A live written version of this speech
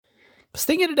was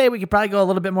thinking today we could probably go a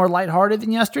little bit more lighthearted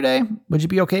than yesterday. Would you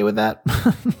be okay with that?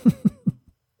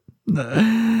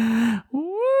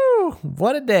 Woo!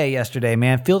 What a day yesterday,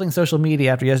 man. Fielding social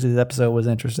media after yesterday's episode was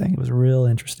interesting. It was real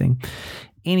interesting.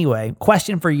 Anyway,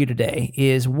 question for you today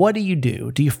is, what do you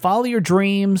do? Do you follow your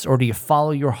dreams or do you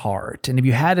follow your heart? And if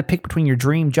you had to pick between your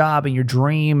dream job and your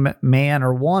dream man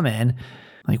or woman,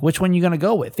 like which one are you going to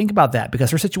go with? Think about that,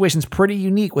 because her situation's pretty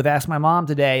unique with Ask My Mom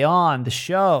today on the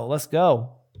show. Let's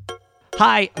go.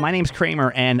 Hi, my name's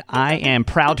Kramer, and I am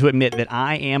proud to admit that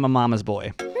I am a mama's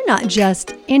boy. You're not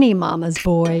just any mama's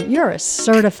boy, you're a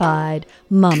certified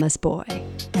mama's boy.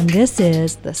 And this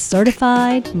is the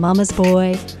Certified Mama's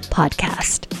Boy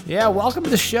podcast. Yeah, welcome to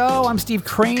the show. I'm Steve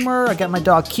Kramer. I got my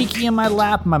dog Kiki in my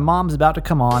lap. My mom's about to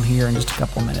come on here in just a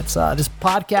couple minutes. This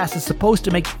podcast is supposed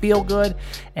to make you feel good,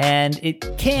 and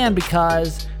it can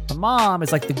because my mom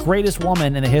is like the greatest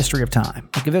woman in the history of time.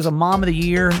 Like if there's a mom of the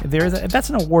year, if that's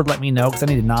an award, let me know, because I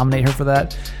need to nominate her for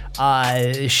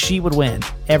that. She would win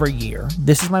every year.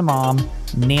 This is my mom,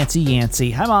 Nancy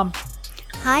Yancey. Hi, Mom.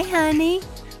 Hi, honey.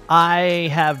 I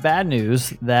have bad news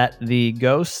that the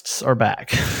ghosts are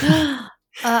back.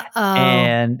 Uh-oh.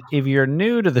 And if you're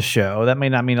new to the show, that may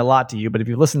not mean a lot to you, but if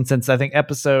you've listened since, I think,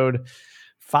 episode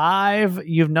 5,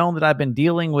 you've known that I've been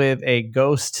dealing with a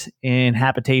ghost in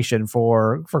habitation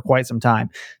for quite some time.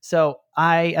 So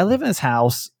I live in this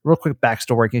house. Real quick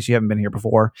backstory in case you haven't been here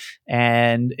before.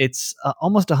 And it's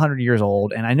almost 100 years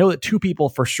old. And I know that 2 people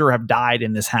for sure have died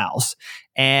in this house.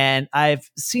 And I've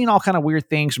seen all kind of weird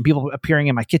things, from people appearing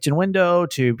in my kitchen window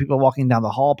to people walking down the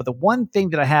hall. But the one thing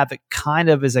that I have that kind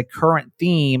of is a current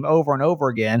theme over and over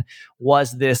again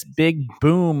was this big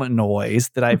boom noise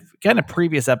that I've got in a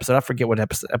previous episode. I forget what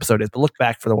episode it is, but look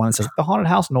back for the one that says the haunted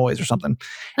house noise or something.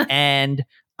 And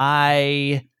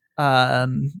I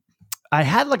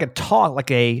had like a talk,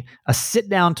 like a sit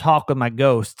down talk with my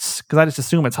ghosts, because I just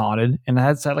assume it's haunted. And I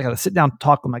had like a sit down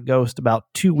talk with my ghost about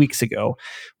 2 weeks ago,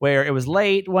 where it was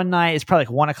late one night. It's probably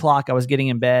like 1 o'clock. I was getting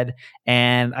in bed,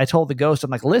 and I told the ghost,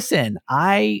 I'm like, listen,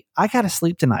 I got to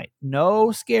sleep tonight. No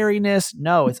scariness.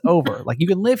 No, it's over. Like, you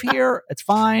can live here. It's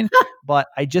fine. But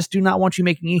I just do not want you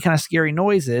making any kind of scary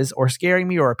noises or scaring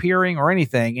me or appearing or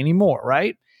anything anymore.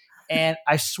 Right. And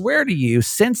I swear to you,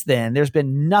 since then, there's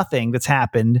been nothing that's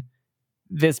happened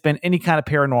that's been any kind of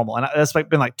paranormal. And that's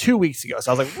been like 2 weeks ago.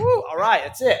 So I was like, woo, all right,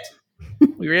 that's it.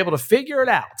 We were able to figure it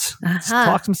out. Let's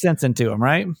talk some sense into them,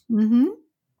 right? Mm-hmm.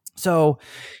 So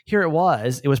here it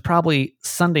was. It was probably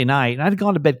Sunday night, and I'd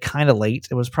gone to bed kind of late.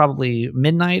 It was probably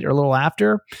midnight or a little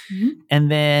after. Mm-hmm. And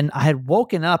then I had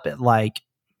woken up at like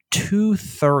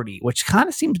 2:30, which kind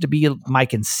of seems to be my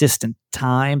consistent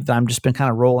time that I'm just been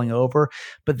kind of rolling over.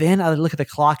 But then I look at the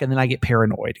clock and then I get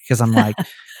paranoid, because I'm like,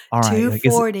 all right,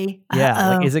 2:40.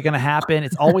 Like, is it going to happen?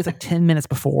 It's always like 10 minutes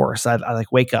before. So I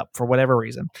like wake up for whatever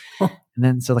reason. And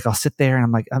then, so like, I'll sit there and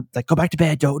I'm like, go back to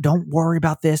bed. Don't worry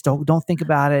about this. Don't think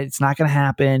about it. It's not going to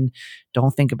happen.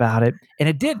 Don't think about it. And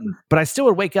it didn't, but I still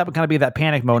would wake up and kind of be in that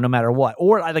panic mode no matter what.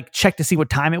 Or I like check to see what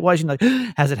time it was. You know,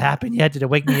 like, has it happened yet? Did it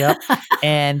wake me up?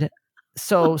 And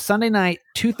so Sunday night,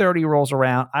 2:30 rolls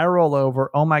around. I roll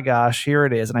over. Oh my gosh, here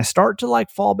it is. And I start to like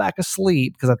fall back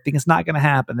asleep because I think it's not going to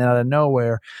happen. Then out of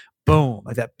nowhere, boom,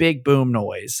 like that big boom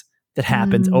noise that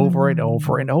happens over and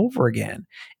over and over again.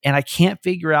 And I can't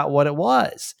figure out what it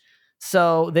was.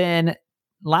 So then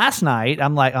last night,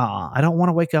 I'm like, I don't want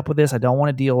to wake up with this. I don't want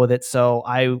to deal with it. So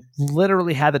I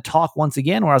literally had the talk once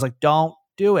again where I was like, don't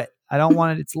do it. I don't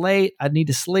want it. It's late. I need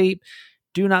to sleep.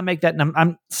 Do not make that. And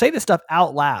I'm say this stuff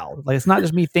out loud. Like, it's not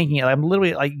just me thinking it. I'm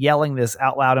literally like yelling this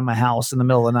out loud in my house in the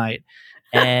middle of the night.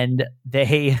 And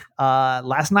they,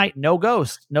 last night, no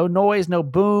ghost, no noise, no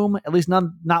boom, at least not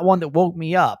one that woke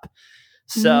me up.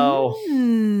 So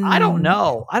I don't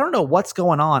know. I don't know what's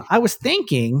going on. I was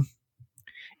thinking,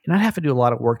 and I'd have to do a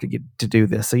lot of work to get to do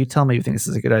this. So you tell me if you think this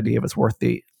is a good idea, if it's worth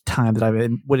the time that I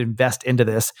would invest into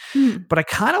this. But I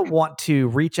kind of want to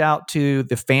reach out to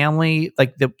the family,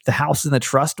 like the house in the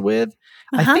trust with.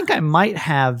 I think I might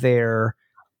have their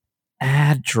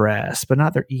address, but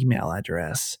not their email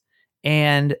address.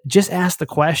 And just ask the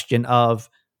question of,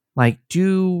 like, does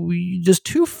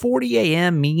 2:40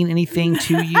 a.m. mean anything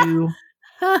to you?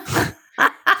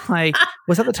 Like,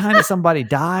 was that the time that somebody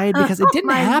died? Because it didn't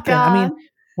happen. God. I mean,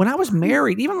 when I was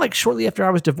married, even like shortly after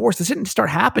I was divorced, this didn't start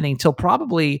happening till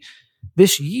probably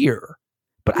this year.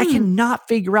 But I cannot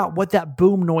figure out what that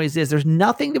boom noise is. There's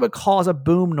nothing that would cause a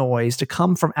boom noise to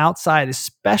come from outside,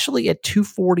 especially at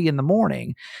 2:40 in the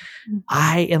morning.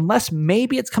 Unless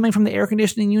maybe it's coming from the air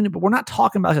conditioning unit, but we're not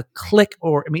talking about like a click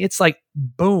it's like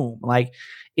boom. Like,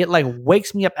 it like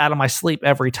wakes me up out of my sleep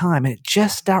every time. And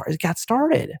it got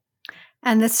started.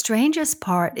 And the strangest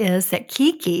part is that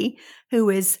Kiki, who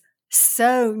is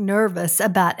so nervous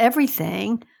about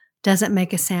everything, doesn't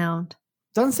make a sound.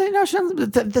 Doesn't say no. She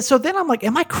doesn't. So then I'm like,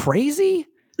 am I crazy?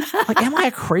 Like, am I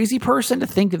a crazy person to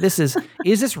think that this is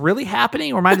this really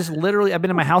happening? Or am I just literally, I've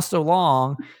been in my house so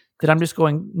long that I'm just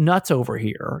going nuts over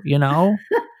here, you know?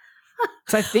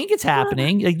 Because I think it's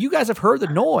happening. Like, you guys have heard the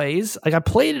noise. Like, I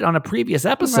played it on a previous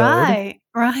episode.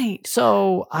 Right.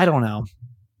 So I don't know.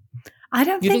 I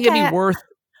don't think it'd be worth.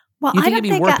 Well, you think it'd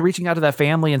be worth reaching out to that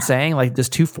family and saying, like, does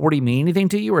 240 mean anything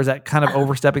to you? Or is that kind of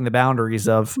overstepping the boundaries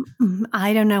of?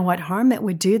 I don't know what harm it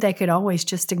would do. They could always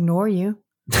just ignore you.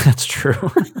 That's true.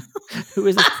 Who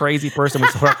is this crazy person we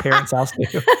saw at parents' house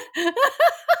to?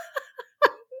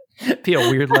 Be a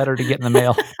weird letter to get in the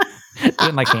mail.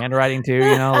 Getting like handwriting too,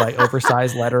 you know, like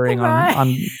oversized lettering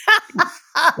on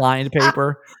lined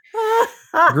paper.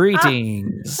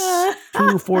 Greetings,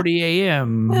 2:40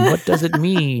 a.m. What does it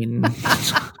mean?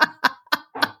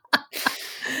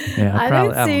 Yeah, I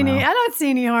don't see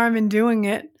any harm in doing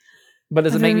it. But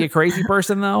does it make me a crazy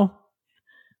person though?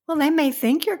 Well, they may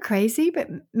think you're crazy, but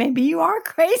maybe you are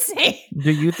crazy.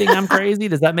 Do you think I'm crazy?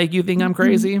 Does that make you think I'm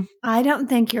crazy? I don't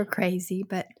think you're crazy,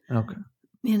 but okay.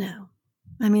 You know,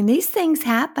 I mean, these things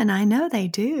happen. I know they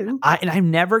do. And I've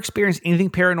never experienced anything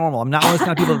paranormal. I'm not one of those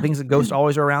kind of people that thinks that ghosts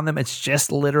always are around them. It's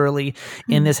just literally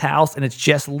in this house, and it's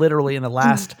just literally in the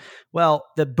last, well,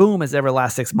 the boom is every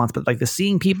last 6 months, but like the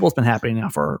seeing people has been happening now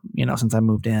for, you know, since I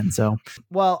moved in. So,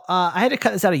 well, I had to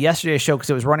cut this out of yesterday's show because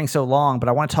it was running so long, but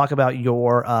I want to talk about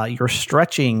your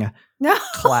stretching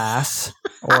class,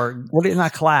 or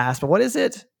not class, but what is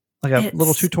it? Like a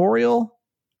little tutorial?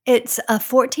 It's a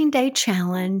 14-day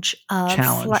challenge of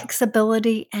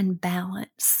flexibility and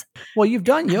balance. Well, you've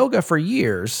done yoga for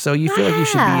years, so you feel like you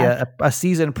should be a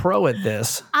seasoned pro at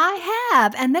this. I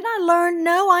have. And then I learned,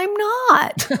 no, I'm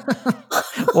not.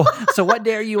 Well, so what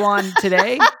day are you on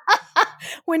today?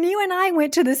 When you and I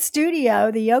went to the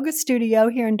studio, the yoga studio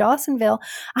here in Dawsonville,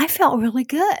 I felt really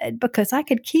good because I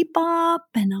could keep up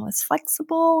and I was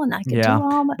flexible and I could do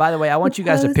all my By the way, I want you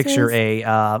guys to picture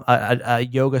a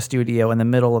yoga studio in the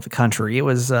middle of the country. It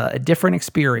was a different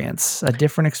experience.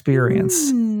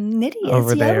 Nitty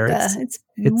over is there. Yoga. It's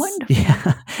wonderful.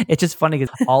 Yeah, it's just funny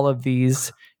because all of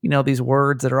these, you know, these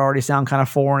words that already sound kind of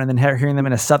foreign, and then hearing them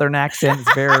in a Southern accent is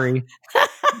very.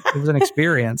 It was an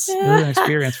experience. It was an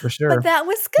experience for sure. But that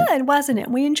was good, wasn't it?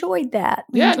 We enjoyed that.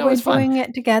 We enjoyed it was doing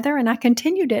it together, and I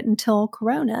continued it until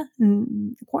Corona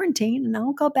and quarantine, and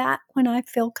I'll go back when I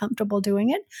feel comfortable doing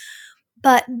it.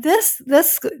 But this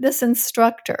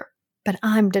instructor, but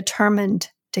I'm determined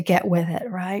to get with it,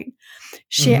 right?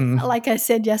 She, like I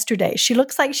said yesterday, she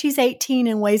looks like she's 18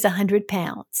 and weighs 100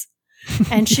 pounds.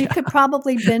 And she could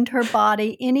probably bend her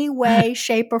body any way,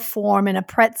 shape, or form in a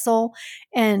pretzel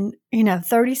in,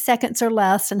 30 seconds or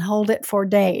less and hold it for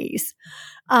days.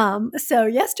 So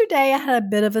yesterday I had a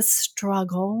bit of a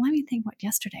struggle. Let me think what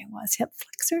yesterday was. Hip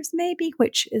flexors maybe,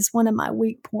 which is one of my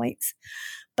weak points.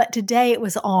 But today it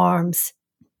was arms.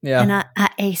 Yeah. And I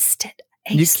aced it.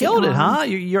 You killed it, huh?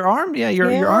 Your arm,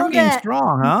 your arm game's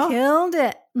strong, huh? Killed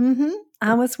it. Mm-hmm.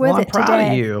 I was with it today. I'm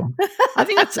proud of you. I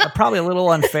think it's probably a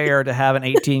little unfair to have an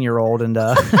 18-year-old and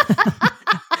a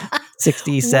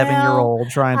 67-year-old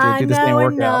trying to do the same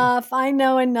workout. I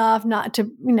know enough not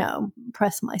to,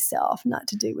 press myself, not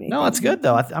to do anything. No, it's good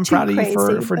though. I'm proud of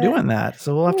you for doing that.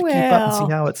 So we'll have to keep up and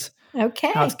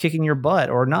see how it's kicking your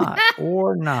butt or not,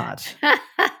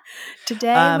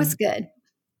 Today was good.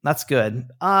 That's good.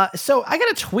 So I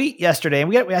got a tweet yesterday,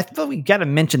 and I thought we got to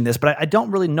mention this, but I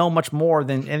don't really know much more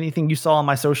than anything you saw on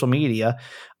my social media.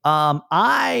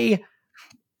 I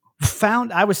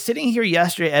was sitting here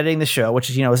yesterday editing the show, which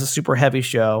is, is a super heavy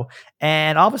show.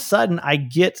 And all of a sudden I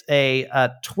get a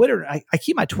Twitter. I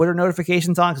keep my Twitter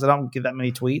notifications on because I don't get that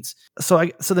many tweets. So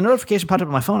the notification popped up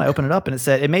on my phone. I opened it up and it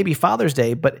said, it may be Father's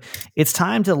Day, but it's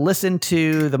time to listen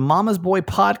to the Mama's Boy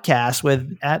podcast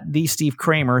with @ Steve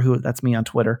Kramer, that's me on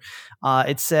Twitter.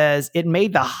 It says it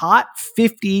made the Hot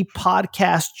 50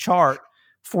 podcast chart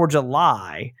for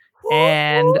July.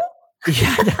 And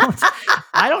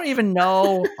I don't even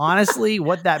know, honestly,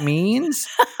 what that means.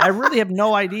 I really have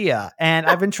no idea. And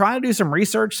I've been trying to do some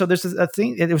research. So there's a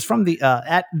thing. It was from the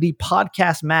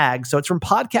Podcast Mag. So it's from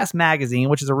Podcast Magazine,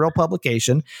 which is a real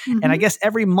publication. Mm-hmm. And I guess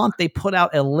every month they put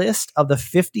out a list of the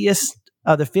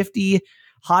 50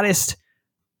 hottest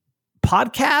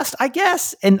podcast, I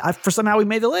guess. And for somehow we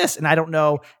made the list, and I don't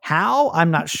know how.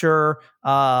 I'm not sure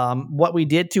what we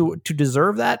did to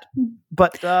deserve that,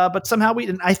 but somehow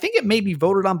and I think it may be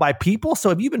voted on by people. So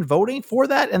have you been voting for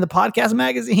that in the Podcast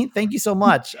Magazine? Thank you so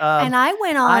much. And I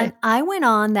went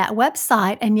on that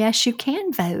website, and yes, you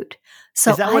can vote.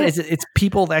 So is that what is it? It's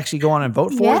people that actually go on and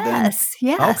vote for it then? Yes.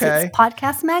 Okay. It's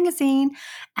Podcast Magazine,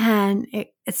 and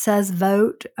it says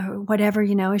vote or whatever,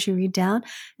 as you read down.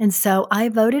 And so I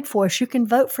voted for us. You can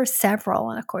vote for several.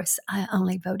 And of course, I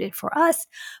only voted for us.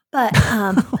 But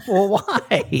Well,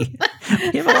 why? You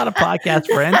have a lot of podcast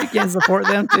friends. You can't support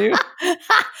them too.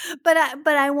 but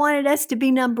I wanted us to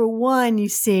be number one. You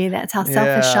see, that's how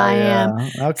selfish I am.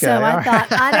 Okay. So I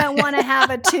thought I don't want to have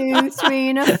a 2, 3,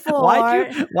 and a 4.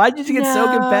 Why'd you get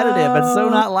so competitive? It's so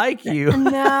not like you.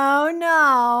 No.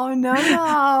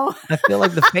 I feel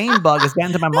like the fame bug has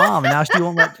gotten to my mom, and now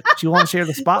she won't share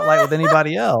the spotlight with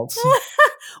anybody else.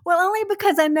 Well, only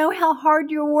because I know how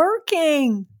hard you're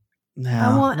working.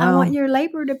 I want your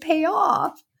labor to pay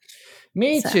off.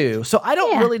 Me too. So I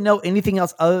don't really know anything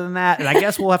else other than that. And I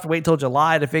guess we'll have to wait till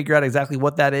July to figure out exactly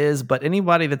what that is. But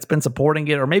anybody that's been supporting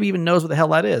it or maybe even knows what the hell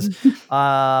that is,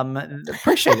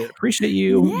 appreciate it. Appreciate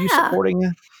you supporting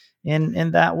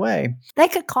in that way. They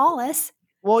could call us.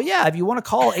 Well, yeah, if you want to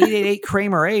call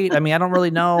 888-KRAMER8, I mean, I don't really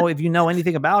know if you know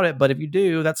anything about it, but if you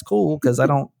do, that's cool because I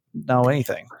don't know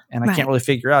anything. And I can't really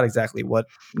figure out exactly what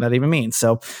that even means.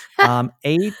 So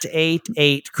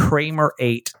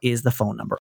 888-KRAMER8 is the phone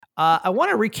number. I want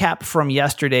to recap from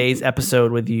yesterday's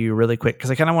episode with you really quick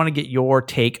because I kind of want to get your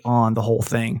take on the whole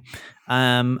thing.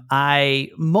 In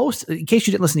case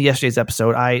you didn't listen to yesterday's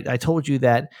episode, I told you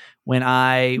that when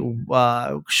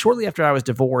shortly after I was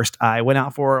divorced, I went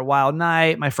out for a wild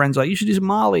night. My friends were like, you should do some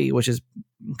Molly, which is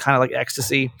kind of like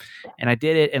ecstasy. And I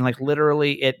did it. And like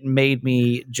literally it made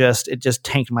me it just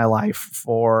tanked my life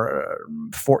for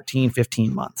 14,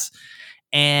 15 months.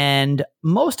 And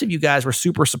most of you guys were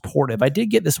super supportive. I did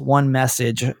get this one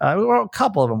message, well, a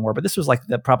couple of them were, but this was like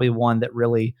probably one that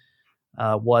really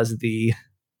was the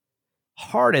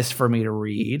hardest for me to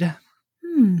read.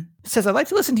 It says, I'd like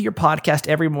to listen to your podcast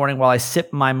every morning while I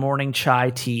sip my morning chai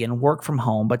tea and work from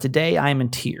home, but today I am in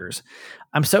tears.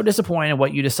 I'm so disappointed in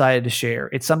what you decided to share.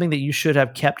 It's something that you should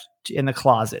have kept in the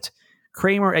closet.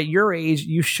 Kramer, at your age,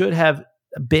 you should have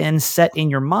been set in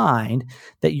your mind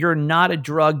that you're not a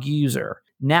drug user.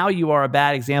 Now you are a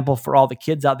bad example for all the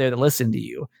kids out there that listen to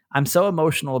you. I'm so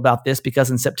emotional about this because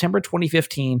in September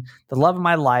 2015, the love of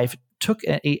my life took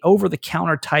a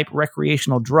over-the-counter type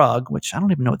recreational drug, which I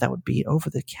don't even know what that would be,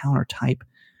 over-the-counter type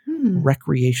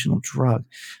recreational drug,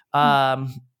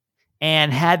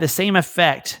 and had the same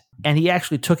effect, and he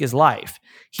actually took his life.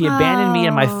 He abandoned me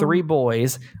and my 3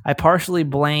 boys. I partially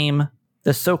blame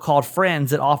the so-called friends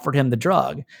that offered him the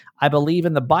drug. I believe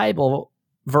in the Bible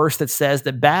verse that says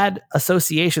that bad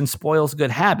association spoils good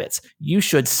habits. You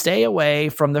should stay away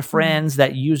from the friends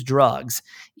that use drugs.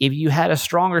 If you had a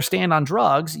stronger stand on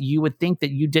drugs, you would think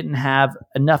that you didn't have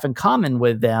enough in common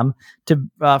with them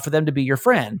for them to be your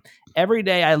friend. Every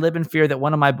day I live in fear that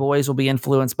one of my boys will be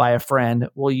influenced by a friend,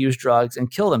 will use drugs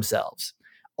and kill themselves.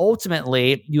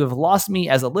 Ultimately, you have lost me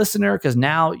as a listener because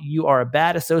now you are a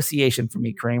bad association for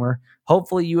me, Kramer.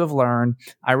 Hopefully you have learned.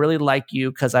 I really like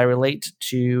you because I relate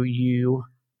to you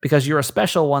because you're a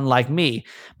special one like me.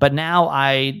 But now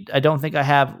I don't think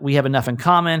we have enough in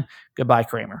common. Goodbye,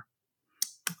 Kramer.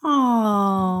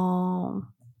 Oh.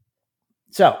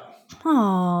 So.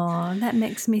 Oh, that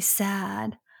makes me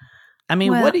sad. I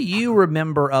mean, what do you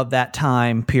remember of that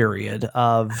time period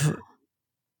of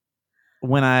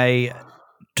when I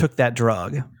took that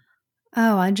drug?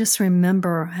 Oh, I just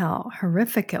remember how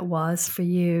horrific it was for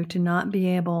you to not be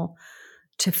able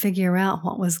to figure out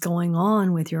what was going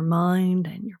on with your mind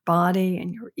and your body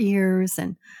and your ears.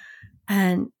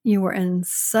 And you were in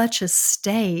such a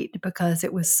state because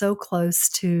it was so close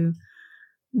to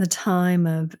the time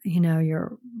of,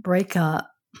 your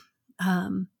breakup.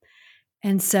 And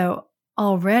so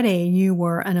already you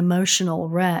were an emotional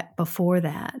wreck before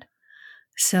that.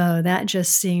 So that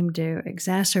just seemed to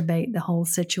exacerbate the whole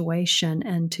situation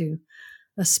and to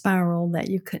a spiral that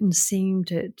you couldn't seem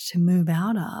to move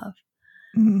out of.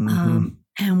 Mm-hmm.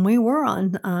 And we were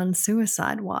on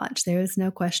suicide watch. There is no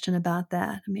question about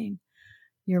that. I mean,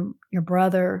 your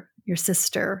brother, your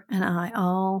sister, and I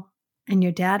all, and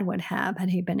your dad would have, had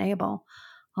he been able,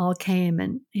 all came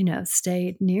and,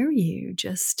 stayed near you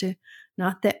just to,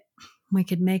 not that we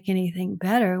could make anything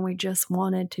better. We just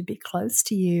wanted to be close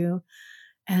to you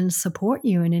and support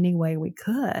you in any way we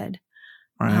could.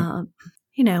 Right.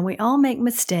 We all make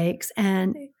mistakes,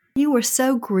 and you were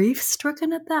so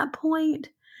grief-stricken at that point.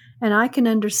 And I can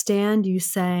understand you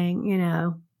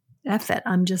saying, F it,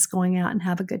 I'm just going out and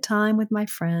have a good time with my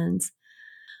friends.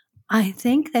 I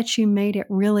think that you made it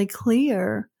really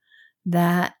clear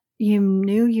that you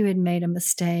knew you had made a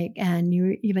mistake, and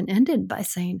you even ended by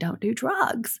saying, don't do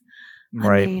drugs.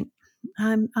 Right.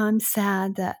 I mean, I'm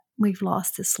sad that we've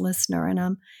lost this listener, and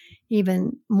I'm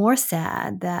even more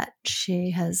sad that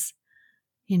she has,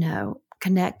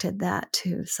 connected that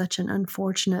to such an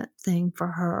unfortunate thing for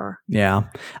her. Yeah.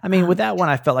 I mean, with that one,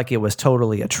 I felt like it was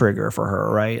totally a trigger for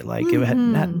her, right? Like it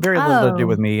had very little to do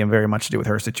with me and very much to do with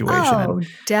her situation. Oh,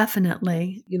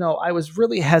 definitely. I was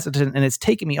really hesitant, and it's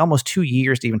taken me almost 2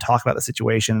 years to even talk about the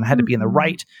situation, and I had to be in the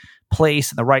right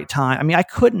place at the right time. I mean,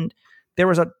 there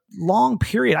was a long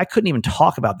period I couldn't even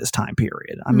talk about this time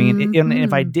period. I mean, and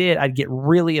if I did, I'd get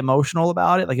really emotional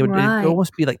about it. Like it would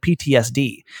almost be like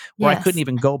PTSD, where I couldn't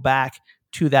even go back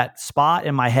to that spot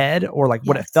in my head, or like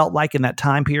what it felt like in that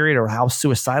time period, or how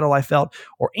suicidal I felt,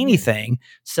 or anything.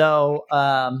 So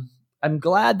I'm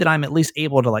glad that I'm at least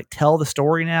able to like tell the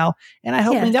story now. And I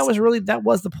hope that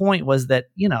was the point, was that,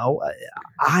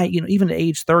 even at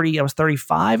age 30, I was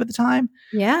 35 at the time.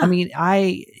 Yeah. I mean,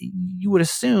 you would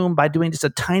assume by doing just a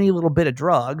tiny little bit of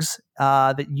drugs,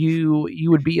 that you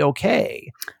would be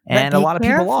okay. And a lot of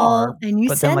people are. And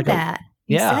you said that.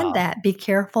 You said that. Be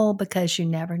careful, because you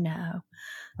never know.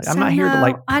 I'm not here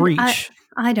to preach.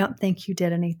 I don't think you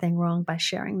did anything wrong by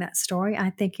sharing that story. I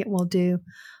think it will do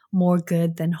more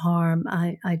good than harm.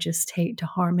 I just hate to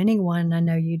harm anyone. I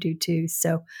know you do too.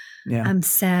 So I'm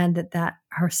sad that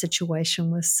her situation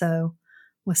was so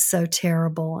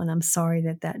terrible, and I'm sorry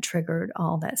that triggered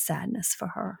all that sadness for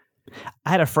her. I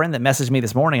had a friend that messaged me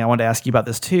this morning. I wanted to ask you about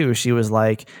this too. She was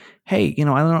like, "Hey,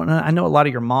 I know a lot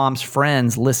of your mom's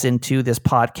friends listen to this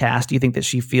podcast. Do you think that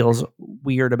she feels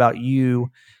weird about you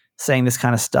saying this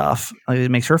kind of stuff? It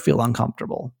makes her feel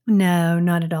uncomfortable." No,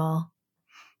 not at all.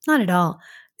 Not at all.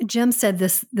 Jim said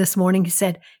this morning. He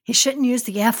said he shouldn't use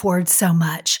the F word so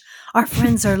much. Our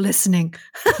friends are listening.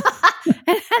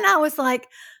 and I was like,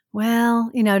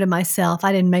 well, to myself,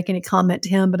 I didn't make any comment to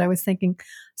him, but I was thinking,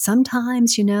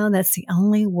 sometimes, that's the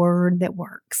only word that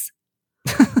works.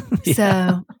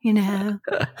 So, use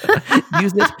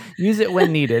it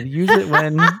when needed. Use it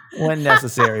when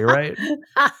necessary, right?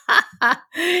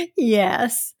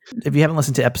 Yes. If you haven't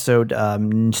listened to episode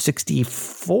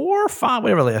 64, 5,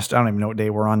 whatever list, I don't even know what day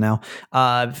we're on now.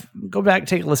 Go back,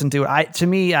 take a listen to it.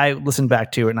 I listened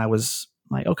back to it, and I was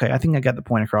like, okay, I think I got the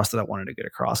point across that I wanted to get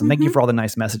across. And thank you for all the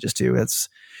nice messages too. It's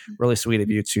really sweet of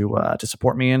you to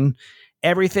support me in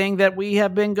everything that we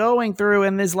have been going through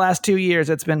in these last 2 years.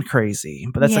 It's been crazy,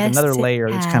 but that's like another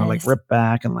layer that's kind of like ripped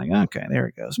back and like, okay, there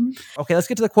it goes. Okay, let's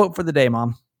get to the quote for the day,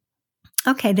 Mom.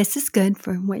 Okay, this is good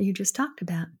for what you just talked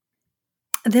about.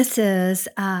 This is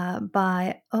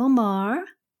by Omar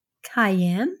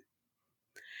Khayyam,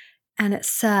 and it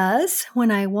says, "When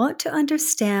I want to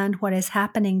understand what is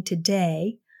happening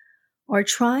today, or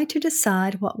try to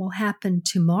decide what will happen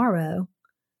tomorrow,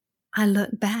 I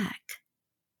look back."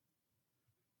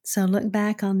 So look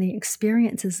back on the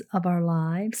experiences of our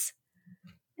lives,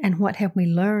 and what have we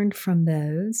learned from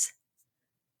those?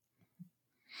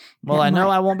 Well, I know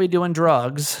I won't be doing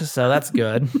drugs, so that's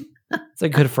good. It's a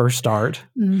good first start.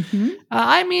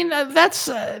 I mean,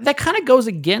 that kind of goes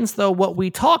against, though, what we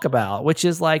talk about, which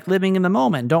is like living in the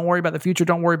moment. Don't worry about the future.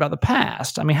 Don't worry about the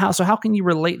past. I mean, how can you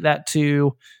relate that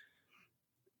to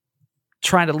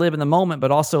trying to live in the moment,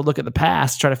 but also look at the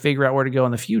past, try to figure out where to go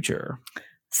in the future?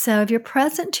 So if you're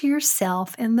present to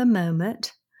yourself in the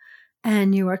moment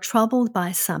and you are troubled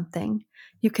by something,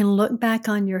 you can look back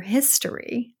on your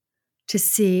history to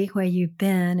see where you've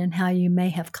been and how you may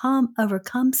have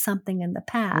overcome something in the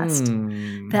past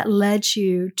that led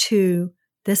you to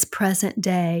this present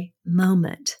day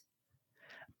moment.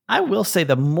 I will say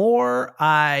the more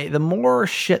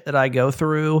shit that I go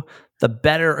through, the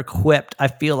better equipped I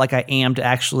feel like I am to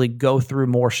actually go through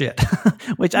more shit,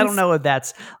 which I don't know if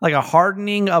that's like a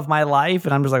hardening of my life.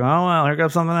 And I'm just like, oh, well, here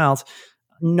goes something else,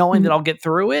 knowing that I'll get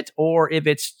through it, or if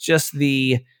it's just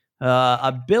the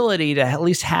ability to at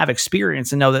least have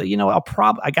experience and know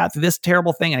that, I got through this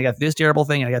terrible thing, and I got through this terrible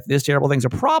thing, and I got through this terrible thing. So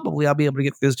probably I'll be able to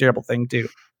get through this terrible thing too.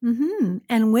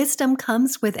 And wisdom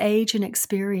comes with age and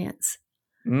experience.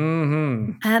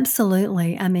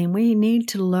 Absolutely. I mean, we need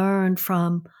to learn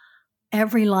from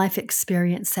every life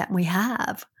experience that we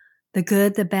have, the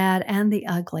good, the bad, and the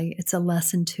ugly. It's a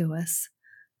lesson to us.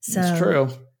 That's true.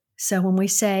 So when we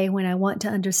say, when I want to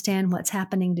understand what's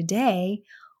happening today,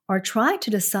 or try to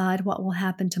decide what will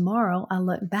happen tomorrow, I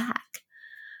look back.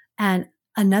 And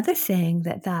another thing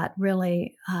that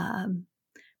really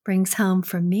brings home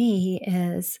for me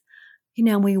is,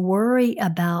 we worry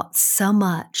about so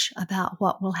much about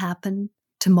what will happen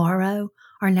tomorrow,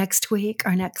 or next week,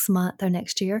 or next month, or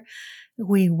next year.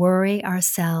 We worry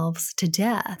ourselves to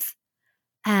death.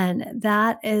 And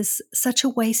that is such a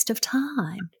waste of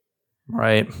time.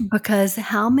 Right. Because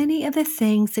how many of the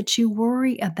things that you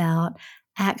worry about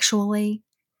actually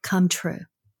come true?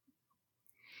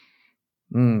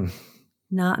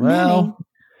 Not many. Well,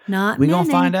 Not we're many. going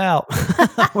to find out.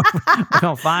 We're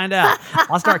going to find out.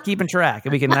 I'll start keeping track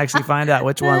and we can actually find out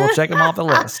which one. We'll check them off the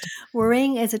list.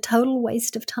 Worrying is a total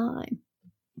waste of time.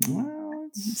 Well,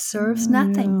 Serves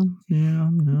nothing.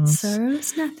 No.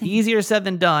 Serves nothing. Easier said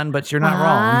than done, but you're not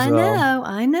wrong. So.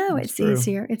 I know. That's It's true.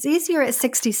 easier. It's easier at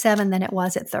 67 than it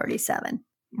was at 37.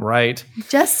 Right.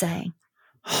 Just saying.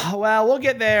 Well, we'll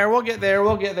get there.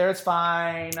 It's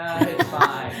fine. It's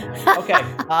fine. Okay.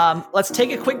 Let's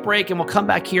take a quick break and we'll come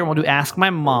back here and we'll do Ask My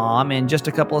Mom in just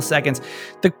a couple of seconds.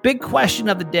 The big question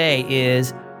of the day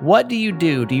is, what do you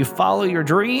do? Do you follow your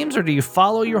dreams or do you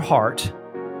follow your heart?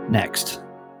 Next.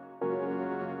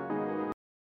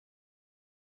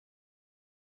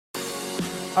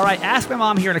 All right, Ask My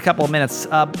Mom here in a couple of minutes.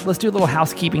 Let's do a little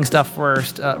housekeeping stuff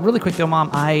first. Really quick though, Mom,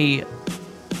 I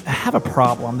have a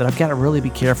problem that I've got to really be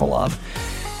careful of.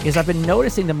 Is I've been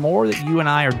noticing the more that you and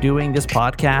I are doing this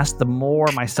podcast, the more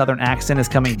my Southern accent is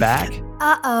coming back.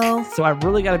 Uh-oh. So I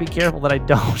really got to be careful that I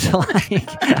don't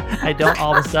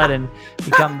all of a sudden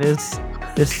become this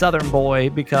Southern boy,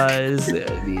 because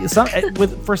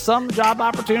for some job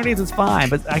opportunities it's fine,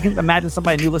 but I can imagine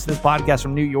somebody new listening to this podcast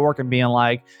from New York and being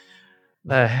like,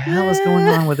 the hell is going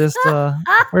on with this?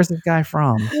 Where's this guy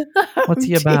from? What's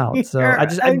he about? So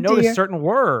I noticed certain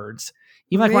words.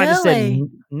 Even like when I just said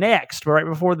next, right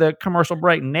before the commercial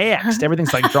break, next,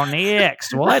 everything's like draw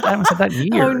next. What? I haven't said that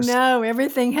in years. Oh no,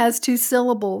 everything has 2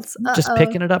 syllables. Just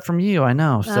picking it up from you, I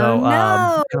know. So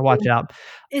gotta watch out.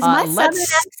 Is my Southern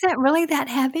accent really that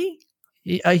heavy?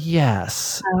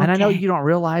 Yes. Okay. And I know you don't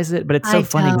realize it, but it's so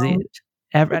funny.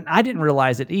 And I didn't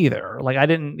realize it either. Like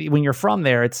when you're from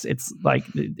there, it's like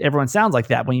everyone sounds like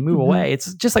that. When you move away,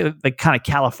 it's just like the kind of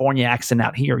California accent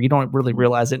out here. You don't really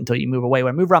realize it until you move away.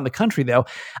 When I move around the country though,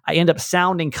 I end up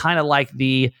sounding kind of like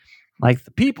the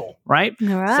people, right?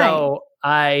 Right. So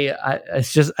I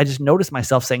just noticed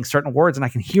myself saying certain words and I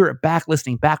can hear it back,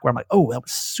 listening back, where I'm like, oh, that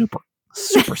was super,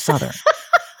 super Southern.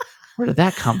 Where did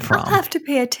that come from? I'll have to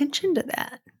pay attention to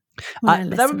that.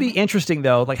 That would be interesting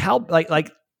though. Like how, like,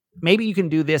 maybe you can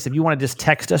do this if you want to just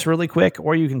text us really quick,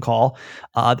 or you can call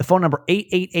the phone number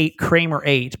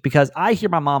 888-KRAMER8, because I hear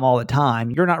my mom all the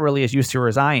time. You're not really as used to her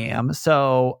as I am.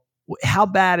 So how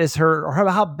bad is her, or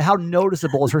how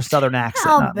noticeable is her Southern accent?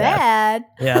 How bad?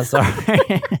 Yeah, sorry.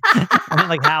 I mean,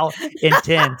 like how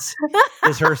intense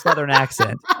is her Southern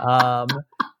accent?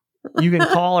 You can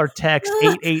call or text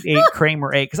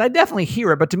 888-KRAMER8, because I definitely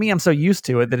hear it, but to me, I'm so used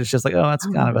to it that it's just like, oh, that's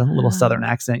kind of a little Southern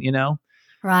accent, you know?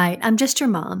 Right. I'm just your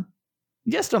mom.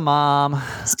 Just a mom.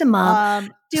 Just a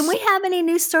mom. Do we have any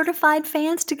new certified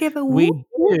fans to give away? We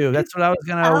do. That's what I was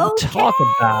going to talk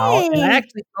about. And I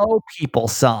actually owe people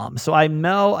some. So I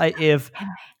know if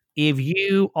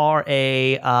you are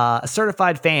a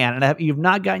certified fan and you've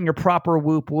not gotten your proper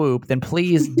whoop whoop, then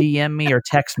please DM me or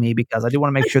text me, because I do want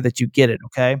to make sure that you get it.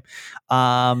 Okay.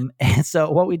 And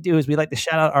so what we do is we like to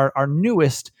shout out our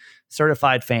newest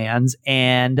certified fans.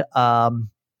 And,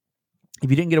 if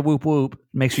you didn't get a whoop whoop,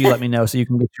 make sure you let me know so you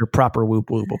can get your proper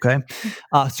whoop whoop, okay?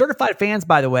 Certified fans,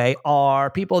 by the way, are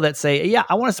people that say, yeah,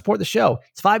 I want to support the show.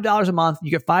 It's $5 a month.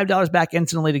 You get $5 back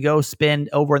instantly to go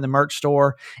spend over in the merch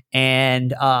store,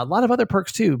 and a lot of other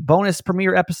perks too. Bonus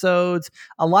premiere episodes.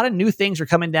 A lot of new things are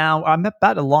coming down. I'm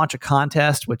about to launch a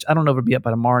contest, which I don't know if it'll be up by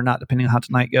tomorrow or not, depending on how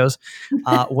tonight goes,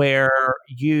 where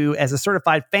you, as a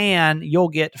certified fan, you'll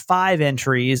get 5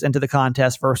 entries into the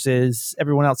contest versus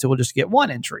everyone else who will just get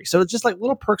 1 entry. So it's just like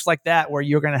little perks like that, where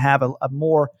you're going to have a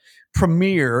more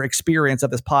premier experience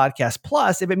of this podcast.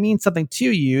 Plus, if it means something to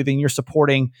you, then you're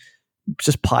supporting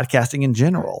just podcasting in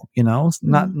general, you know,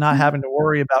 not having to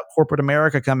worry about corporate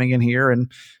America coming in here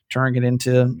and turning it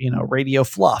into, radio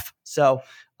fluff. So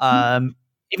if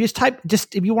you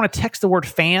want to text the word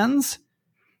fans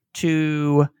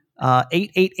to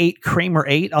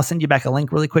 888-KRAMER8, I'll send you back a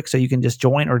link really quick so you can just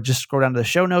join, or just scroll down to the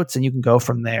show notes and you can go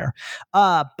from there.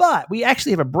 But we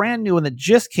actually have a brand new one that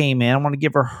just came in. I want to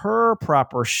give her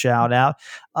proper shout out.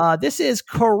 This is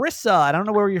Carissa. I don't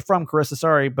know where you're from, Carissa.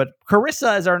 Sorry, but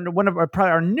Carissa is probably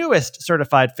our newest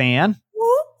certified fan.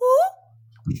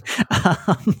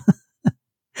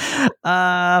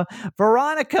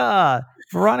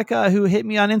 Veronica, who hit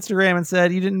me on Instagram and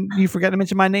said, you forgot to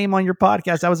mention my name on your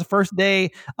podcast. That was the first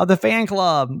day of the fan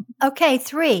club. Okay,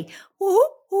 3.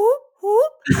 Whoop, whoop,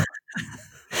 whoop.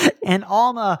 And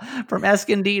Alma from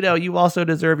Escondido, you also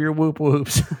deserve your whoop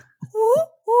whoops. Whoop,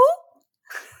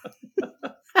 whoop.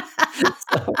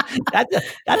 So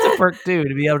that's a perk too,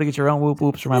 to be able to get your own whoop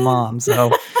whoops for my mom.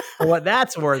 So for what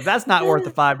that's worth, that's not worth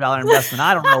the $5 investment.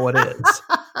 I don't know what is.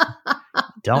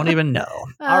 Don't even know.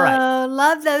 All right. Oh,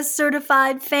 love those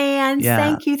certified fans. Yeah.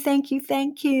 Thank you, thank you,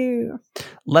 thank you.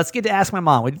 Let's get to Ask My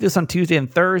Mom. We do this on Tuesday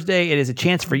and Thursday. It is a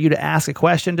chance for you to ask a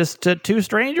question just to two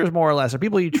strangers, more or less, or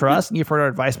people you trust and you've heard our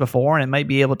advice before, and it might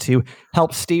be able to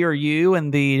help steer you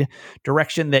in the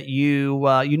direction that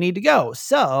you need to go.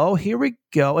 So here we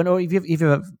go. And if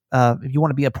you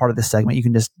want to be a part of this segment, you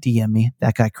can just DM me,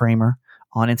 That Guy Kramer,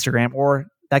 on Instagram, or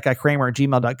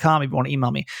thatguykramer@gmail.com if you want to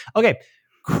email me. Okay.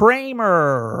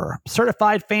 Kramer,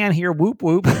 certified fan here. Whoop,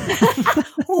 whoop.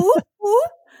 Whoop,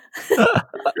 whoop.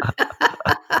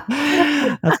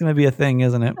 That's going to be a thing,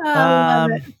 isn't it? I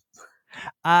love it.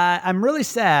 I'm really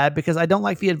sad because I don't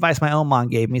like the advice my own mom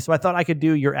gave me. So I thought I could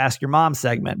do your Ask Your Mom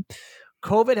segment.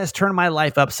 COVID has turned my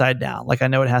life upside down, like I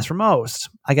know it has for most.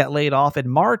 I got laid off in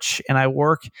March, and I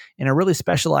work in a really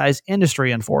specialized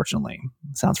industry, unfortunately.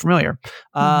 Sounds familiar.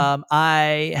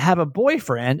 I have a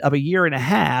boyfriend of a year and a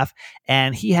half,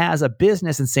 and he has a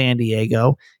business in San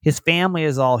Diego. His family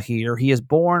is all here. He is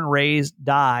born, raised,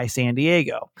 die San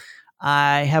Diego.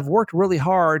 I have worked really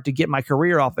hard to get my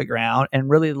career off the ground and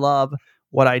really love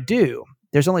what I do.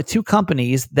 There's only 2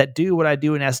 companies that do what I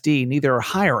do in SD. Neither are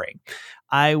hiring.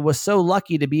 I was so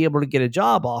lucky to be able to get a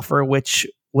job offer, which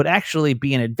would actually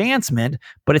be an advancement,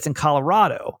 but it's in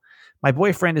Colorado. My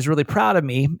boyfriend is really proud of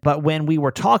me, but when we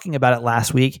were talking about it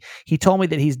last week, he told me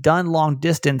that he's done long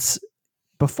distance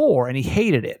before and he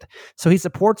hated it. So he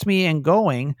supports me in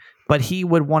going, but he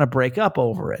would want to break up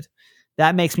over it.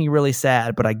 That makes me really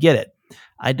sad, but I get it.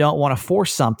 I don't want to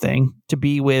force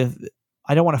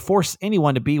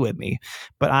anyone to be with me,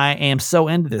 but I am so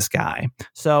into this guy.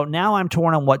 So now I'm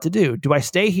torn on what to do. Do I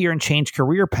stay here and change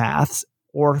career paths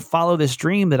or follow this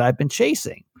dream that I've been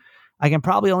chasing? I can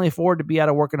probably only afford to be out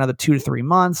of work another 2 to 3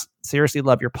 months. Seriously,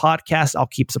 love your podcast. I'll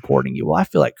keep supporting you. Well, I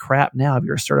feel like crap now. If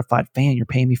you're a certified fan, you're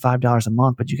paying me $5 a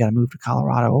month, but you got to move to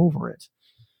Colorado over it.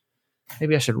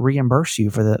 Maybe I should reimburse you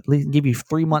for at least give you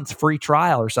 3 months free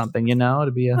trial or something,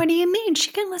 to be a... What do you mean?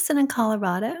 She can listen in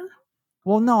Colorado.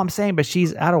 Well, no, I'm saying, but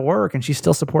she's out of work and she's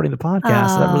still supporting the podcast.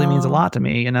 So that really means a lot to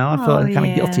me. I feel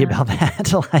kind of guilty about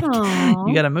that.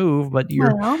 You got to move, but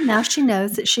you're... Well, now she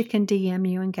knows that she can DM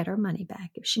you and get her money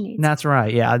back if she needs. That's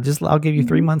right. Yeah. I'll give you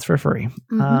 3 months for free.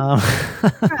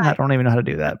 I don't even know how to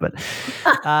do that, but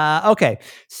okay.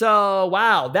 So,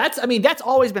 wow. That's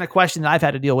always been a question that I've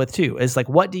had to deal with too, is like,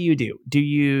 what do you do? Do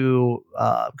you,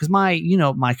 because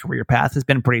my career path has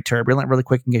been pretty turbulent. Really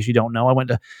quick, in case you don't know, I went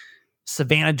to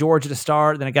Savannah, Georgia to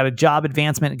start. Then I got a job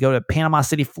advancement to go to Panama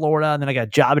City, Florida. And then I got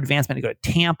a job advancement to go to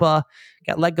Tampa.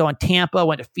 Got let go in Tampa,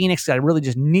 went to Phoenix. I really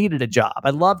just needed a job. I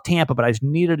love Tampa, but I just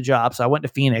needed a job. So I went to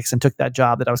Phoenix and took that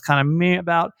job that I was kind of meh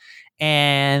about.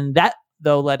 And that,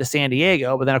 though, led to San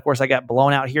Diego. But then, of course, I got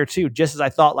blown out here, too. Just as I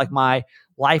thought like my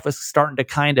life was starting to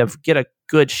kind of get a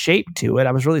good shape to it.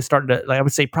 I was really starting to, I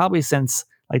would say probably since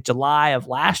like July of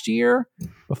last year,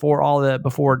 before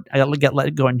I got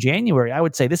let go in January, I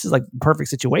would say this is like the perfect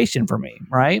situation for me,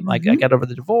 right? Like I got over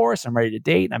the divorce, I'm ready to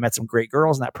date, and I met some great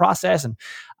girls in that process. And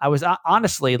I was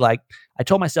honestly like, I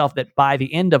told myself that by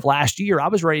the end of last year, I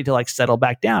was ready to like settle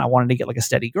back down. I wanted to get like a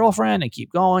steady girlfriend and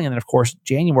keep going. And then of course,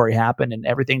 January happened and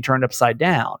everything turned upside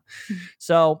down.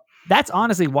 So that's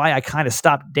honestly why I kind of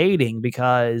stopped dating,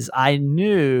 because I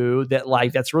knew that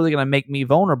like that's really going to make me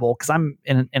vulnerable, because I'm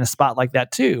in a spot like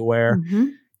that too, where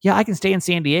yeah, I can stay in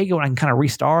San Diego and I can kind of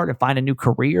restart and find a new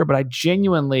career, but I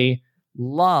genuinely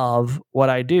love what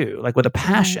I do, like with a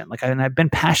passion. Like and I've been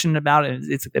passionate about it.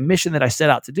 It's the mission that I set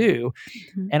out to do.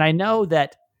 And I know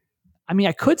that,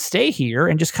 I could stay here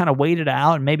and just kind of wait it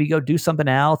out and maybe go do something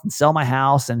else and sell my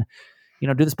house and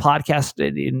do this podcast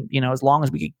in, as long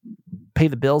as we could pay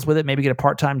the bills with it, maybe get a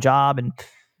part-time job, and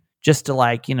just to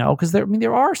like, because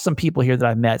there are some people here that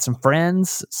I've met, some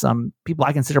friends, some people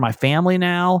I consider my family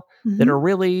now that are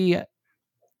really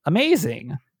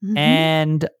amazing.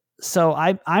 And so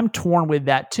I'm torn with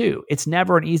that too. It's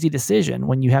never an easy decision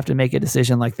when you have to make a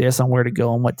decision like this on where to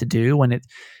go and what to do, when it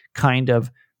kind of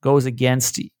goes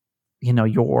against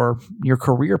your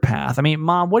career path.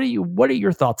 Mom, what are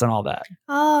your thoughts on all that?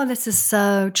 Oh, this is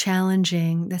so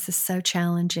challenging.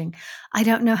 I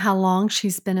don't know how long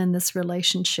she's been in this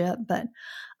relationship, but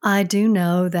I do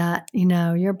know that,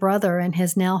 your brother and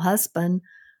his now husband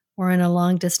were in a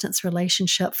long distance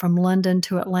relationship from London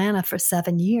to Atlanta for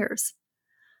 7 years.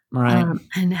 Right.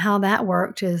 And how that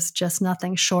worked is just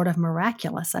nothing short of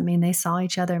miraculous. They saw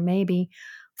each other maybe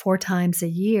 4 times a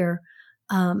year.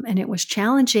 And it was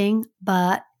challenging,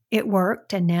 but it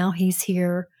worked. And now he's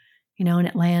here, in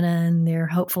Atlanta, and they're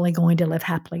hopefully going to live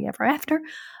happily ever after.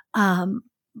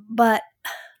 But,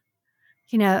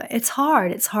 it's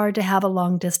hard. It's hard to have a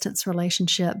long distance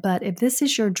relationship. But if this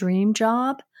is your dream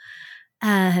job,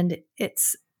 and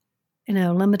it's,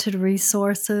 limited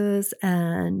resources,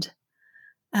 and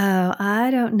I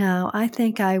don't know. I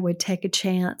think I would take a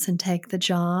chance and take the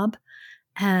job.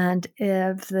 And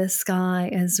if this guy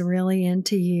is really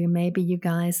into you, maybe you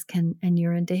guys can, and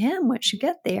you're into him once you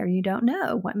get there. You don't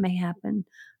know what may happen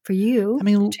for you,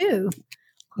 too.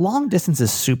 Long distance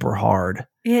is super hard.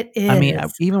 It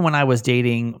is. Even when I was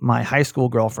dating my high school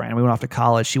girlfriend, we went off to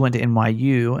college. She went to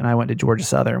NYU and I went to Georgia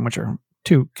Southern, which are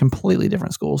two completely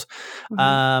different schools.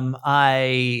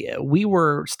 Mm-hmm. We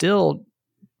were still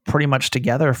pretty much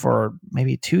together for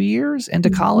maybe 2 years into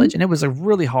college. And it was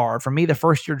really hard for me the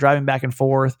first year driving back and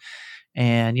forth.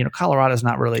 And, Colorado's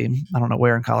not really, I don't know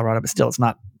where in Colorado, but still it's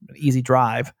not an easy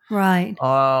drive. Right. It's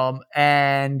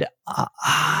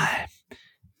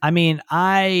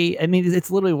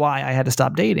literally why I had to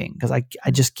stop dating, because I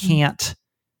just can't.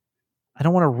 I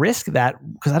don't want to risk that,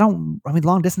 because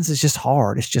long distance is just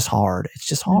hard. It's just hard.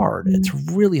 Mm-hmm. It's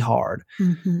really hard.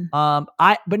 Mm-hmm.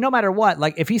 But no matter what,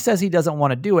 like if he says he doesn't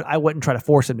want to do it, I wouldn't try to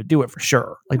force him to do it for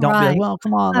sure. Like, don't be like, well,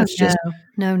 come on, let's just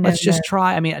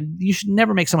try. You should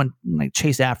never make someone like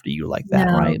chase after you like that,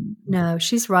 right? No,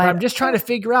 she's right. But I'm just trying to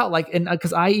figure out, like, and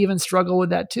because I even struggle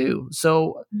with that too.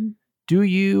 So, do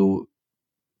you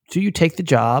take the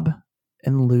job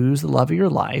and lose the love of your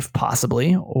life,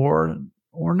 possibly, or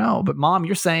no? But Mom,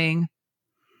 you're saying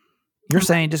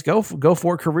just go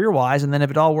for it career-wise, and then if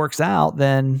it all works out,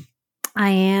 then I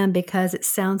am, because it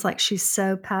sounds like she's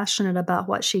so passionate about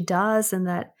what she does, and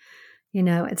that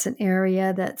it's an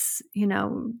area that's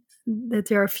that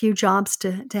there are a few jobs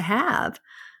to have,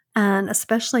 and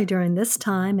especially during this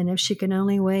time. And if she can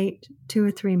only wait 2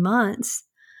 or 3 months,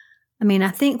 I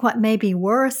think what may be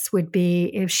worse would be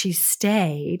if she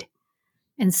stayed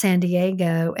in San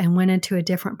Diego and went into a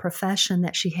different profession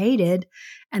that she hated,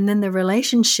 and then the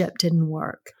relationship didn't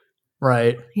work.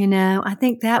 Right. I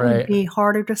think that would be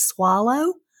harder to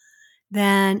swallow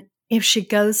than if she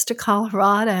goes to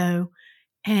Colorado,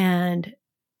 and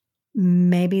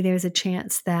maybe there's a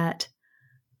chance that,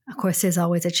 of course, there's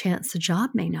always a chance the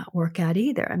job may not work out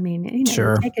either.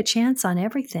 Sure. Take a chance on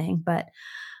everything, but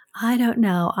I don't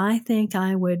know. I think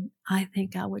I would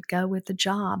go with the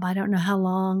job. I don't know how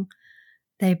long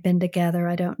they've been together.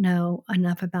 I don't know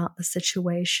enough about the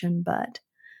situation, but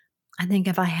I think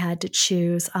if I had to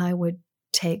choose, I would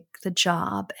take the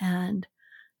job and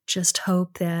just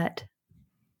hope that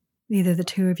either the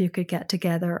two of you could get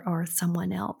together or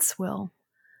someone else will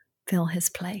fill his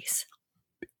place.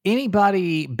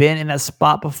 Anybody been in that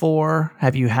spot before?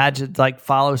 Have you had to like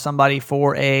follow somebody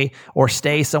or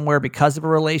stay somewhere because of a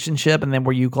relationship, and then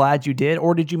were you glad you did,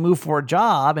 or did you move for a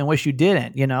job and wish you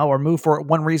didn't, or move for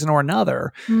one reason or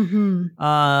another? Mm-hmm.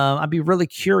 I'd be really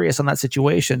curious on that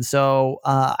situation. So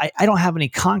I don't have any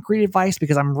concrete advice,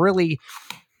 because I'm really,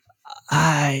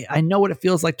 I know what it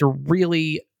feels like to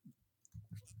really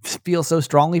feel so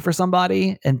strongly for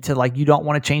somebody, and to like, you don't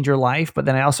want to change your life, but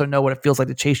then I also know what it feels like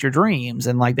to chase your dreams,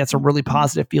 and like that's a really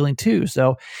positive feeling too.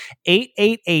 So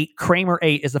 888 Kramer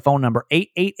 8 is the phone number,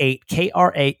 888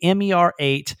 KRAMER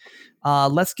 8.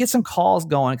 Let's get some calls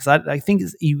going, because I think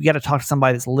you got to talk to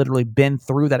somebody that's literally been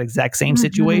through that exact same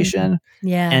situation.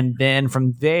 Yeah. And then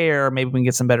from there, maybe we can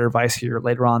get some better advice here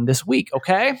later on this week.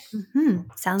 Okay. Mm-hmm.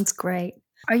 Sounds great.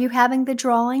 Are you having the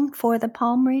drawing for the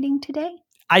palm reading today?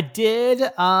 I did.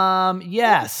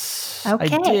 Yes,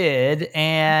 okay. I did.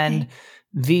 And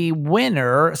the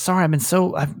winner, sorry,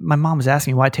 my mom was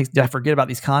asking me did I forget about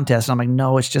these contests? And I'm like,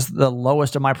 no, it's just the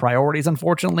lowest of my priorities,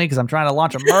 unfortunately, because I'm trying to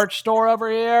launch a merch store over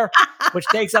here, which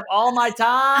takes up all my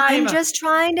time. I'm just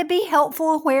trying to be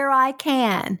helpful where I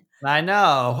can. I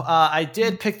know. I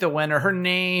did pick the winner. Her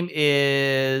name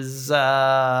is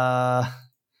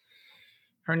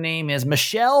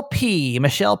Michelle P.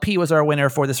 Michelle P was our winner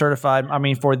for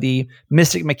for the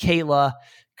Mystic Michaela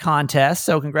contest.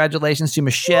 So congratulations to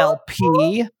Michelle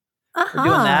P for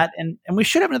doing that. And we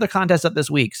should have another contest up this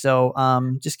week. So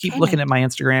just keep looking at my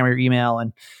Instagram or your email,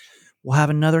 and we'll have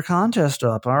another contest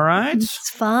up. All right. It's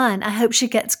fun. I hope she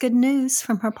gets good news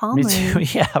from her palm reading. Me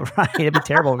too. Yeah, right. It'd be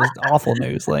terrible. Just awful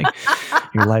news. Like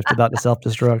your life about to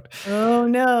self-destruct. Oh,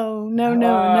 no.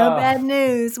 No bad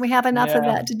news. We have enough of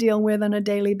that to deal with on a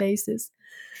daily basis.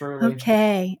 Truly.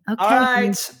 Okay. All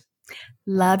right.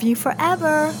 Love you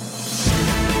forever.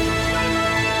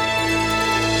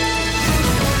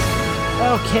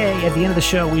 Okay, at the end of the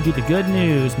show, we do the good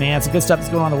news, man. It's the good stuff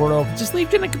that's going on in the world. Just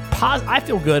leave in a pause. I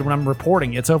feel good when I'm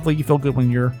reporting it, so hopefully you feel good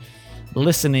when you're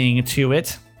listening to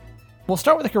it. We'll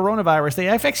start with the coronavirus. They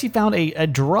actually found a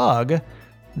drug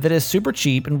that is super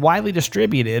cheap and widely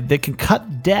distributed that can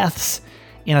cut deaths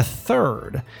in a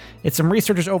third. It's some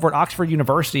researchers over at Oxford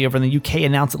University over in the UK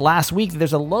announced last week that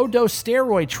there's a low-dose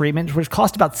steroid treatment which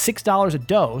costs about $6 a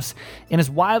dose and is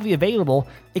widely available.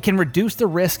 It can reduce the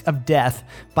risk of death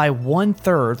by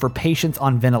 1/3 for patients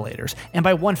on ventilators and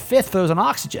by 1/5 for those on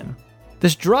oxygen.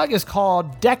 This drug is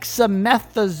called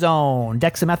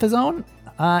dexamethasone,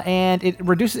 and it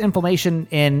reduces inflammation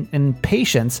in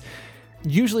patients,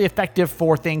 usually effective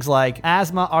for things like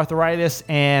asthma, arthritis,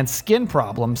 and skin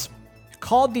problems.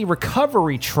 Called the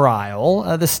Recovery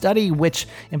Trial, the study, which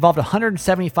involved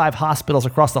 175 hospitals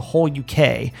across the whole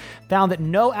UK, found that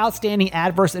no outstanding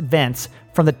adverse events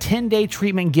from the 10-day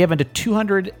treatment given to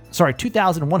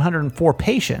 2,104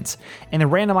 patients in a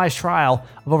randomized trial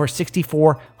of over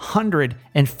 6,400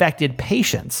 infected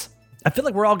patients. I feel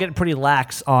like we're all getting pretty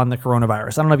lax on the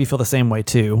coronavirus. I don't know if you feel the same way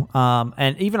too.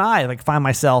 And even I find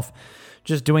myself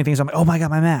just doing things. I'm like, oh my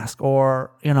God, my mask, or,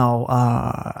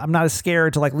 I'm not as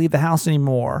scared to leave the house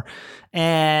anymore.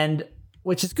 And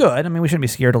which is good. I mean, we shouldn't be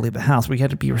scared to leave the house. We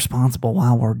have to be responsible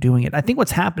while we're doing it. I think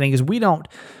what's happening is we don't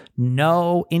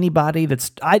know anybody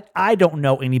I don't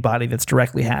know anybody that's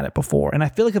directly had it before. And I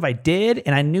feel like if I did,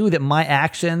 and I knew that my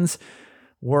actions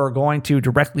were going to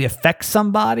directly affect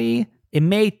somebody, it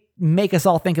may make us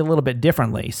all think a little bit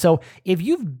differently. So if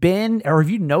you've been, or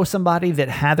if you know somebody that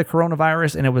had the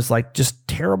coronavirus and it was just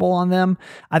terrible on them,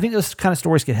 I think those kind of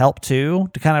stories could help too,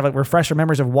 to kind of refresh our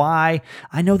memories of why.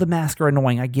 I know the masks are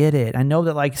annoying. I get it. I know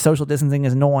that social distancing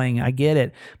is annoying. I get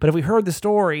it. But if we heard the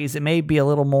stories, it may be a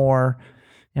little more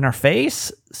in our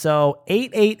face. So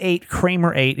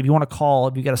 888-KRAMER8, if you want to call,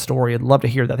 if you got a story, I'd love to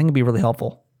hear that. I think it'd be really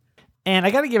helpful. And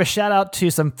I got to give a shout out to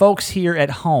some folks here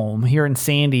at home, here in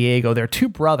San Diego. They're two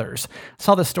brothers. I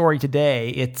saw this story today.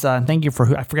 It's, thank you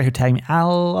for I forgot who tagged me.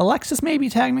 Alexis maybe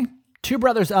tagged me. Two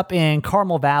brothers up in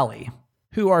Carmel Valley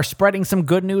who are spreading some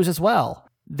good news as well.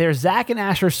 They're Zach and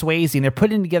Asher Swayze, and they're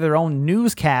putting together their own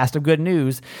newscast of good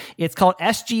news. It's called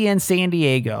SGN San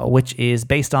Diego, which is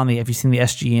based on have you seen the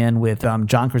SGN with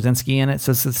John Krasinski in it?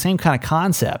 So it's the same kind of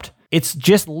concept. It's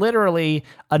just literally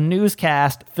a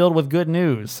newscast filled with good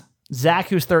news. Zach,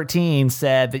 who's 13,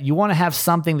 said that you want to have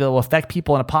something that will affect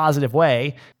people in a positive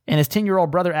way. And his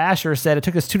 10-year-old brother Asher said it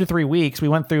took us 2 to 3 weeks. We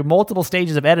went through multiple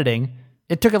stages of editing.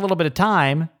 It took a little bit of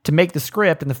time to make the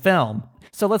script and the film.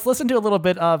 So let's listen to a little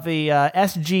bit of the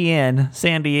SGN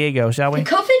San Diego, shall we? The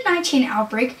COVID-19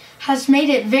 outbreak has made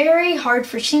it very hard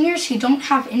for seniors who don't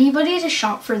have anybody to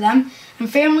shop for them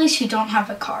and families who don't have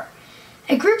a car.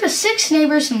 A group of 6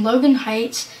 neighbors in Logan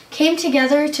Heights came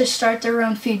together to start their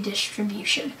own food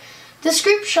distribution. This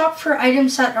group shopped for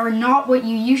items that are not what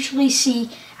you usually see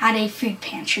at a food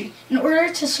pantry in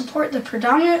order to support the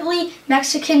predominantly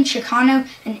Mexican, Chicano,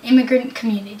 and immigrant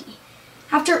community.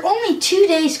 After only 2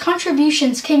 days,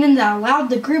 contributions came in that allowed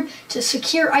the group to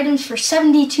secure items for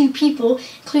 72 people,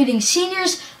 including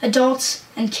seniors, adults,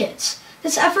 and kids.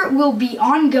 This effort will be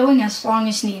ongoing as long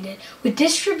as needed, with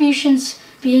distributions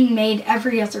being made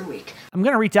every other week. I'm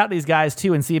going to reach out to these guys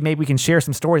too and see if maybe we can share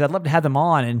some stories. I'd love to have them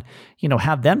on and,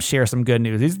 have them share some good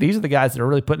news. These are the guys that are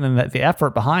really putting in the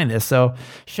effort behind this. So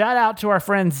shout out to our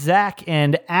friends Zach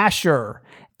and Asher.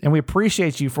 And we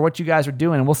appreciate you for what you guys are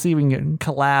doing. And we'll see if we can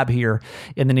collab here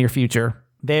in the near future.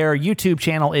 Their YouTube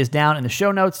channel is down in the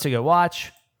show notes to go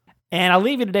watch. And I'll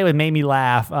leave you today with made me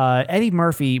laugh. Eddie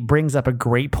Murphy brings up a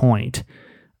great point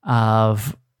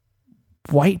of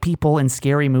white people in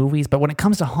scary movies, but when it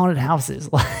comes to haunted houses,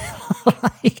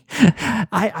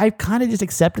 I kind of just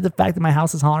accepted the fact that my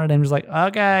house is haunted and was like,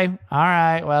 okay, all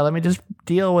right, well, let me just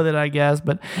deal with it, I guess.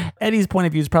 But Eddie's point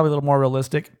of view is probably a little more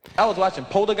realistic. I was watching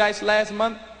Poltergeist last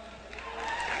month.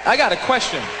 I got a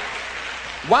question.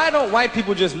 Why don't white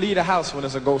people just leave the house when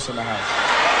there's a ghost in the house?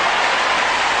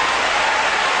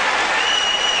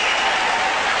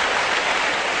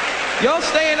 Y'all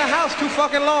stay in the house too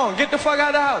fucking long. Get the fuck out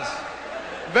of the house.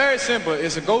 Very simple.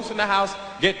 It's a ghost in the house.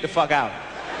 Get the fuck out.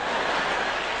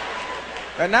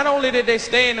 And not only did they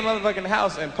stay in the motherfucking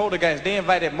house and Poltergeist, they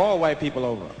invited more white people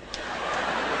over.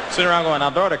 Sitting around going,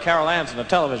 our daughter Carol Ann on the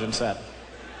television set.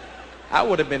 I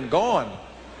would have been gone.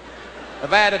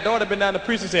 If I had a daughter been down the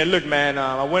precinct and said, look man,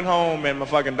 I went home and my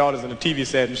fucking daughter's in the TV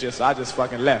set and shit, so I just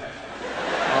fucking left.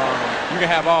 You can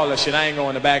have all that shit. I ain't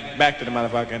going back to the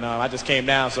motherfucking, I just came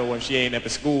down so when she ain't up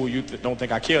at school, you don't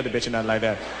think I killed the bitch or nothing like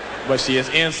that. But she is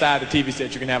inside the TV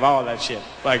set, you can have all that shit.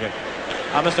 Fuck it.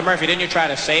 Mr. Murphy, didn't you try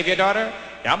to save your daughter?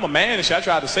 Yeah, I'm a man and shit. I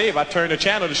tried to save. I turned the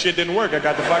channel, the shit didn't work. I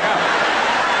got the fuck out.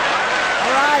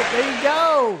 All right, there you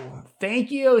go.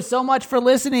 Thank you so much for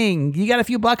listening. You got a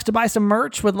few bucks to buy some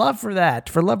merch? Would love for that.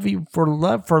 For love you, for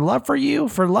love.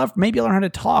 Maybe you'll learn how to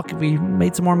talk if we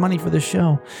made some more money for the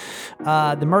show.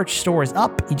 The merch store is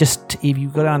up. If you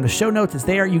go down the show notes, it's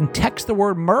there. You can text the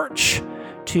word merch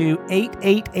to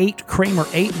 888 Kramer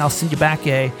 8, and I'll send you back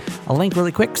a link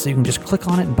really quick so you can just click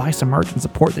on it and buy some merch and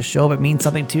support the show if it means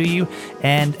something to you.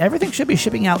 And everything should be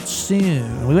shipping out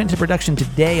soon. We went into production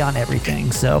today on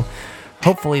everything, so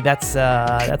hopefully that's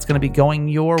going to be going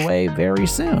your way very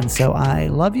soon. So I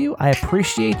love you. I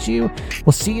appreciate you.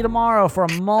 We'll see you tomorrow for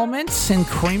a moment in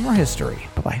Kramer history.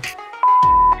 Bye-bye.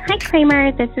 Hi,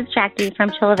 Kramer. This is Jackie from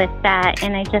Chula Vista,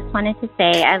 and I just wanted to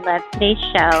say I loved today's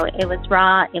show. It was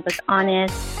raw. It was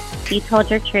honest. You told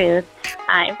your truth.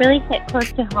 It really hit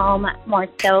close to home, more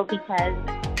so because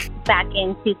back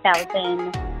in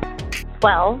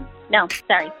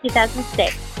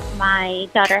 2006, my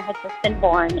daughter had just been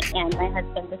born, and my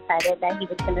husband decided that he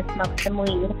was going to smoke some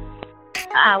weed.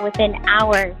 Within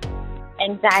hours,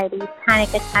 anxiety,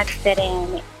 panic attacks set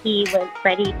in. He was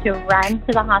ready to run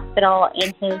to the hospital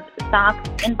in his socks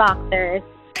and boxers,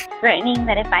 threatening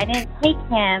that if I didn't take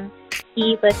him,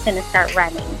 he was going to start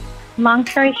running. Long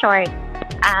story short,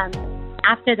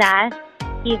 after that,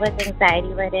 he was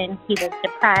anxiety-ridden. He was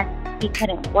depressed. He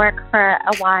couldn't work for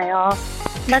a while.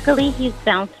 Luckily, he's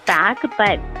bounced back,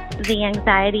 but the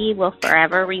anxiety will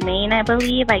forever remain, I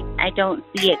believe. I don't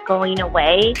see it going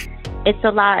away. It's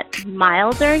a lot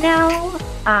milder now.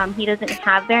 He doesn't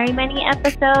have very many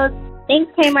episodes.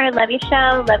 Thanks, Kramer. Love your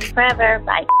show. Love you forever.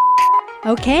 Bye.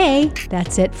 Okay,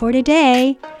 that's it for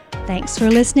today. Thanks for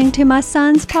listening to my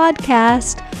son's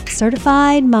podcast,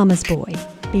 Certified Mama's Boy.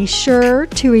 Be sure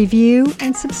to review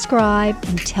and subscribe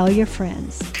and tell your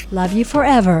friends. Love you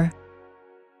forever.